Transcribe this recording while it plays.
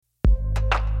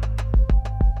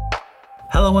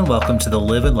Hello and welcome to the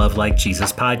Live and Love Like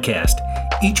Jesus podcast.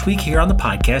 Each week here on the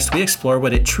podcast, we explore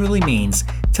what it truly means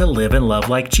to live and love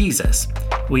like Jesus.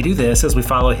 We do this as we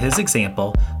follow his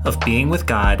example of being with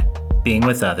God, being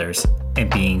with others, and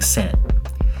being sent.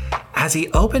 As he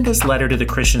opened his letter to the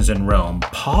Christians in Rome,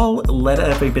 Paul let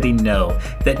everybody know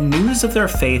that news of their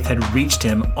faith had reached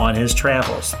him on his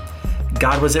travels.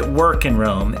 God was at work in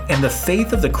Rome, and the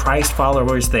faith of the Christ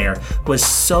followers there was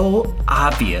so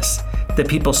obvious that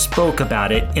people spoke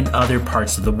about it in other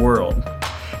parts of the world.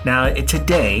 Now,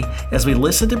 today, as we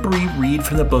listen to Bree read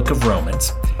from the book of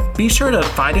Romans, be sure to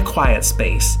find a quiet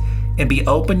space and be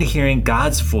open to hearing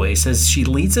God's voice as she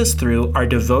leads us through our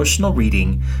devotional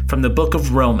reading from the book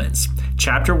of Romans,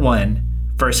 chapter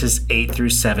 1, verses 8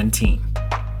 through 17.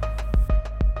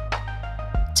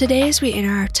 Today, as we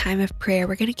enter our time of prayer,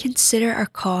 we're going to consider our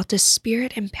call to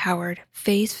Spirit-empowered,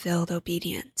 faith-filled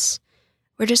obedience.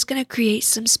 We're just going to create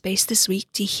some space this week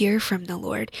to hear from the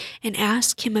Lord and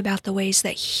ask Him about the ways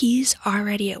that He's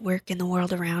already at work in the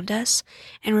world around us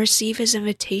and receive His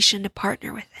invitation to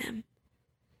partner with Him.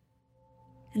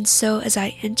 And so, as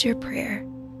I enter prayer,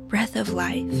 breath of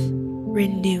life,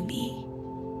 renew me.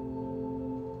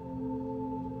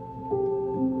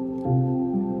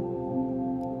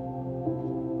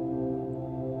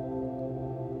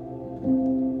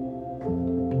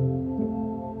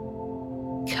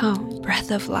 Come,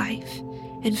 breath of life,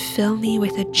 and fill me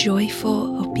with a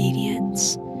joyful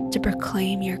obedience to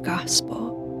proclaim your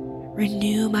gospel.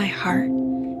 Renew my heart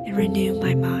and renew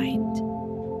my mind.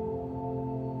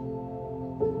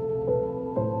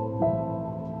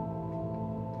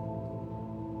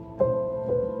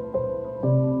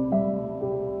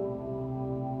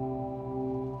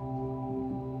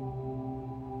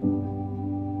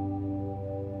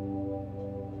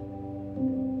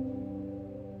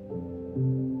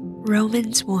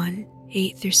 Romans 1,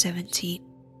 8 through 17.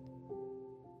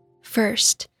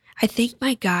 First, I thank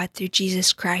my God through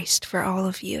Jesus Christ for all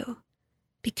of you,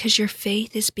 because your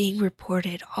faith is being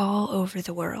reported all over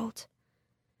the world.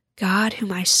 God,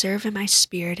 whom I serve in my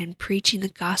spirit in preaching the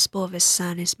gospel of His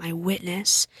Son, is my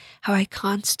witness, how I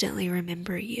constantly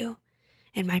remember you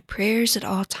in my prayers at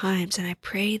all times, and I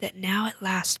pray that now at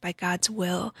last, by God's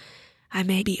will, I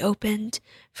may be opened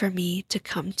for me to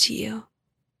come to you.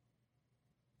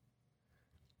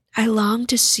 I long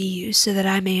to see you so that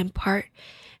I may impart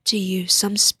to you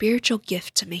some spiritual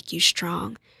gift to make you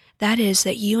strong. That is,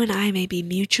 that you and I may be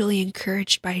mutually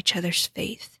encouraged by each other's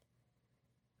faith.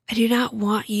 I do not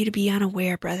want you to be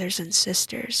unaware, brothers and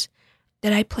sisters,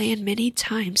 that I planned many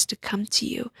times to come to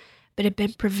you, but have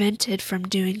been prevented from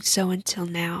doing so until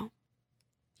now,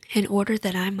 in order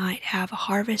that I might have a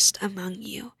harvest among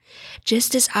you,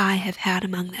 just as I have had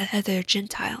among the other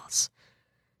Gentiles.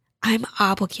 I'm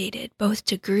obligated both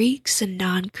to Greeks and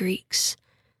non-Greeks,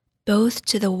 both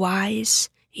to the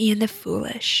wise and the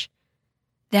foolish.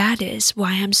 That is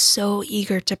why I'm so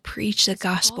eager to preach the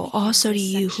gospel also to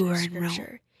you who are in Rome.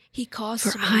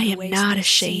 For I am not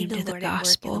ashamed of the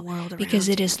gospel, because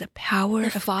it is the power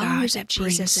of God that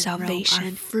brings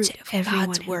salvation to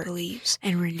everyone who believes,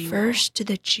 and first to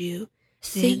the Jew,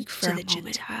 think for a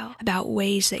moment about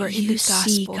ways that you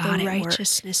see God the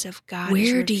righteousness of God.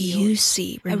 Where do you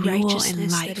see renewal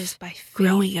and life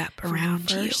growing up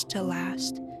around you? First to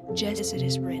last, just as it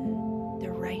is written, the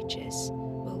righteous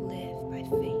will live by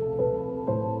faith.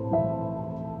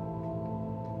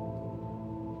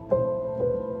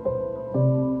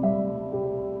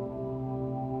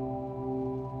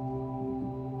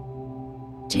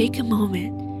 Take a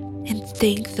moment and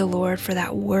thank the Lord for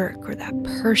that work or that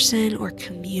person or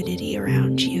community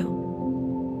around you.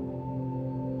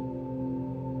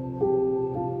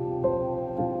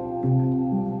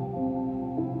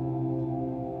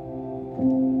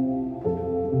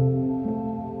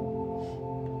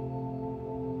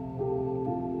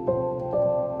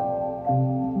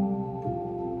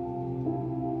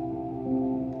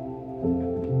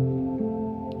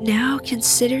 Now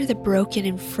consider the broken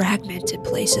and fragmented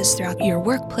places throughout your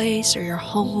workplace or your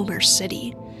home or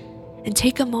city, and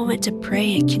take a moment to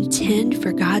pray and contend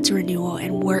for God's renewal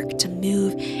and work to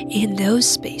move in those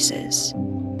spaces.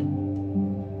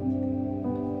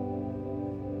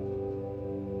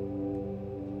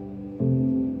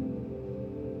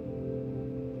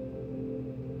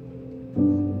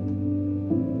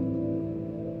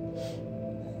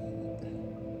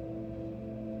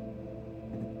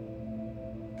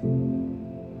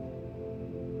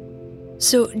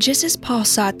 So just as Paul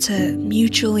sought to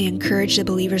mutually encourage the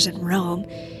believers in Rome,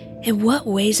 in what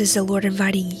ways is the Lord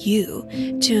inviting you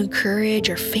to encourage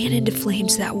or fan into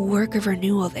flames that work of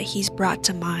renewal that He's brought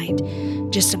to mind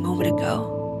just a moment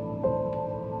ago?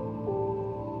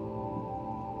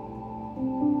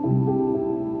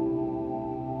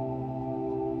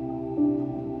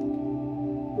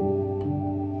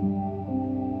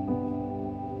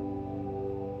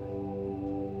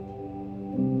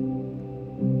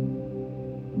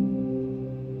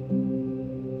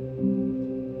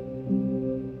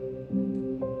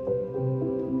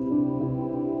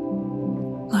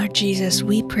 Jesus,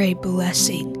 we pray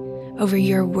blessing over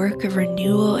your work of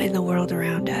renewal in the world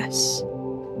around us.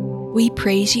 We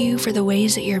praise you for the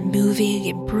ways that you're moving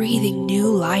and breathing new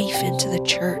life into the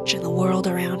church and the world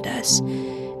around us.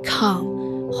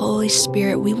 Come, Holy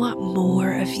Spirit, we want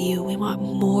more of you. We want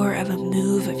more of a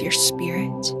move of your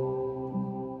Spirit.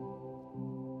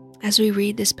 As we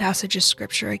read this passage of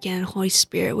Scripture again, Holy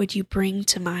Spirit, would you bring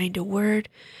to mind a word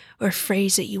or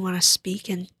phrase that you want to speak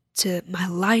into my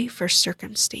life or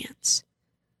circumstance?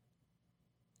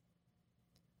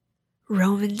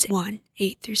 Romans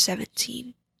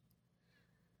 1:8-17.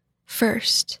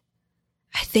 First,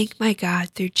 I thank my God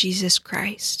through Jesus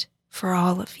Christ for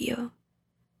all of you,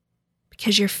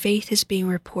 because your faith is being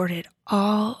reported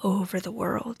all over the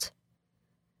world.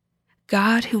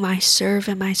 God, whom I serve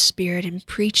in my spirit in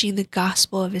preaching the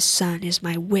gospel of his Son, is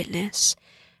my witness,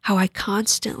 how I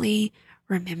constantly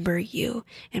remember you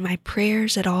in my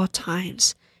prayers at all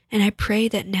times, and I pray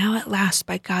that now at last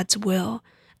by God's will,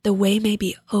 the way may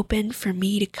be opened for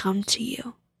me to come to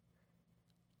you.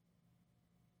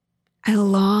 I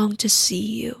long to see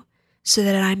you so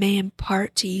that I may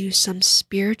impart to you some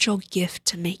spiritual gift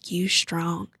to make you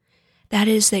strong. That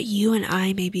is, that you and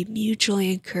I may be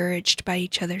mutually encouraged by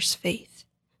each other's faith.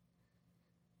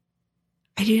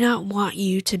 I do not want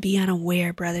you to be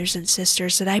unaware, brothers and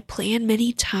sisters, that I planned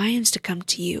many times to come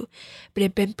to you, but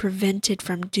have been prevented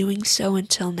from doing so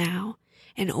until now,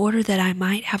 in order that I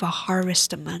might have a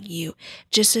harvest among you,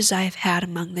 just as I have had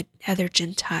among the other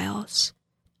Gentiles.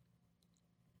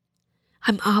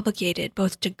 I'm obligated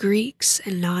both to Greeks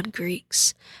and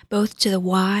non-Greeks, both to the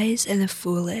wise and the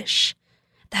foolish.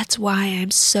 That's why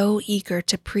I'm so eager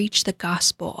to preach the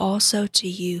gospel also to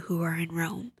you who are in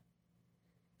Rome.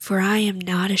 For I am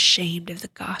not ashamed of the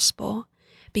gospel,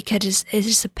 because it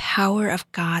is the power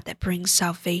of God that brings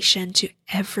salvation to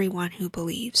everyone who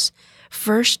believes,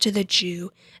 first to the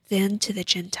Jew, then to the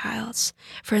Gentiles.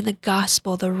 For in the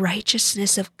gospel the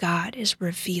righteousness of God is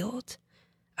revealed,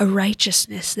 a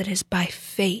righteousness that is by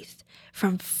faith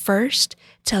from first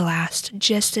to last,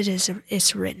 just as it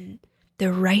is written,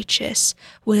 the righteous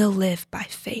will live by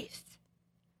faith.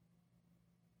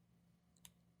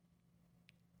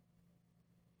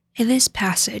 In this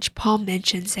passage, Paul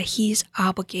mentions that he's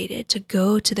obligated to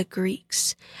go to the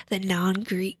Greeks, the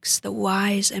non-Greeks, the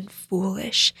wise and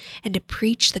foolish, and to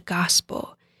preach the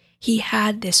gospel. He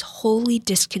had this holy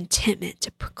discontentment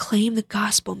to proclaim the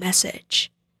gospel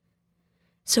message.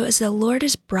 So as the Lord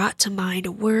has brought to mind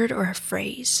a word or a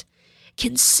phrase,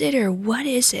 consider what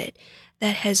is it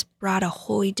that has brought a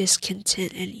holy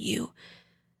discontent in you.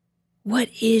 What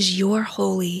is your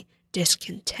holy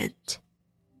discontent?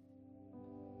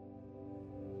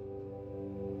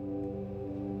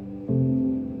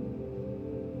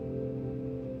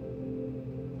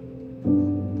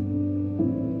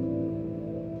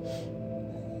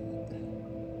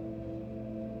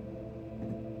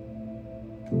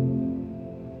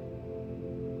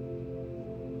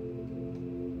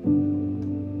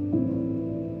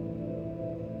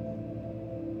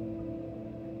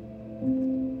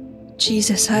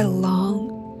 Jesus, I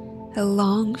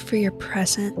long for your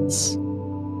presence.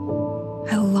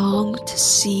 I long to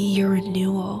see your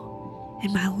renewal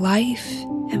in my life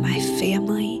and my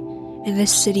family and the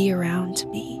city around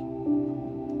me.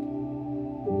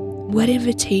 What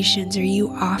invitations are you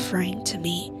offering to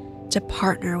me to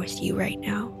partner with you right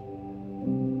now?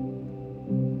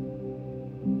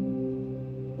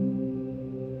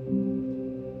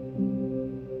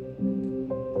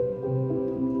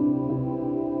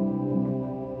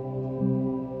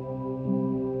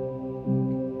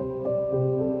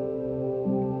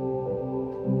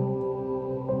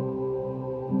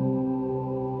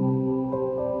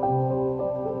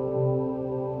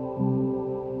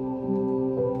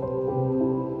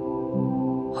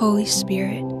 Holy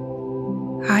Spirit,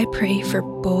 I pray for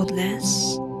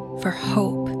boldness, for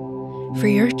hope, for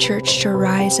your church to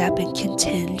rise up and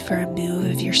contend for a move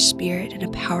of your Spirit in a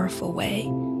powerful way.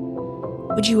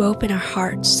 Would you open our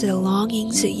hearts to the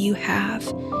longings that you have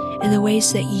and the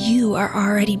ways that you are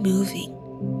already moving?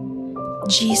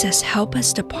 Jesus, help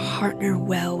us to partner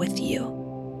well with you.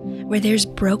 Where there's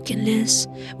brokenness,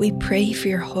 we pray for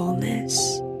your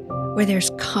wholeness. Where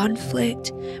there's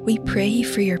conflict, we pray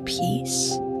for your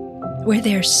peace. Where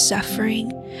there's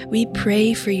suffering, we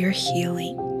pray for your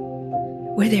healing.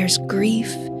 Where there's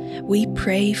grief, we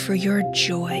pray for your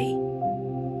joy.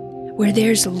 Where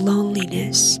there's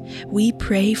loneliness, we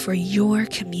pray for your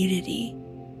community.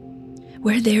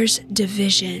 Where there's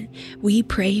division, we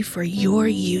pray for your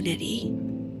unity.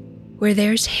 Where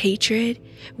there's hatred,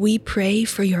 we pray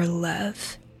for your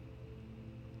love.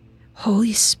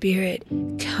 Holy Spirit,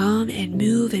 come and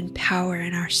move in power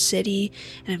in our city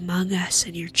and among us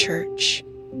in your church.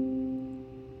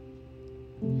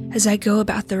 As I go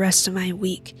about the rest of my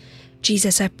week,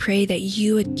 Jesus, I pray that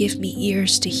you would give me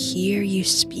ears to hear you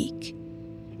speak.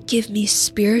 Give me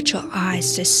spiritual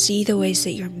eyes to see the ways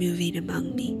that you're moving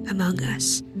among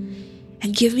us.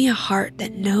 And give me a heart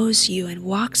that knows you and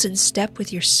walks in step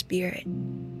with your Spirit.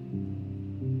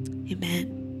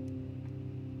 Amen.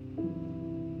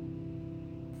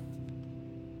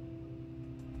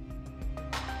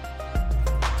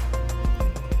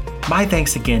 My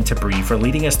thanks again to Bree for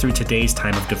leading us through today's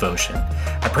time of devotion.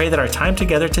 I pray that our time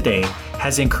together today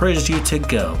has encouraged you to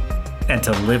go and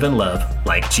to live and love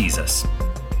like Jesus.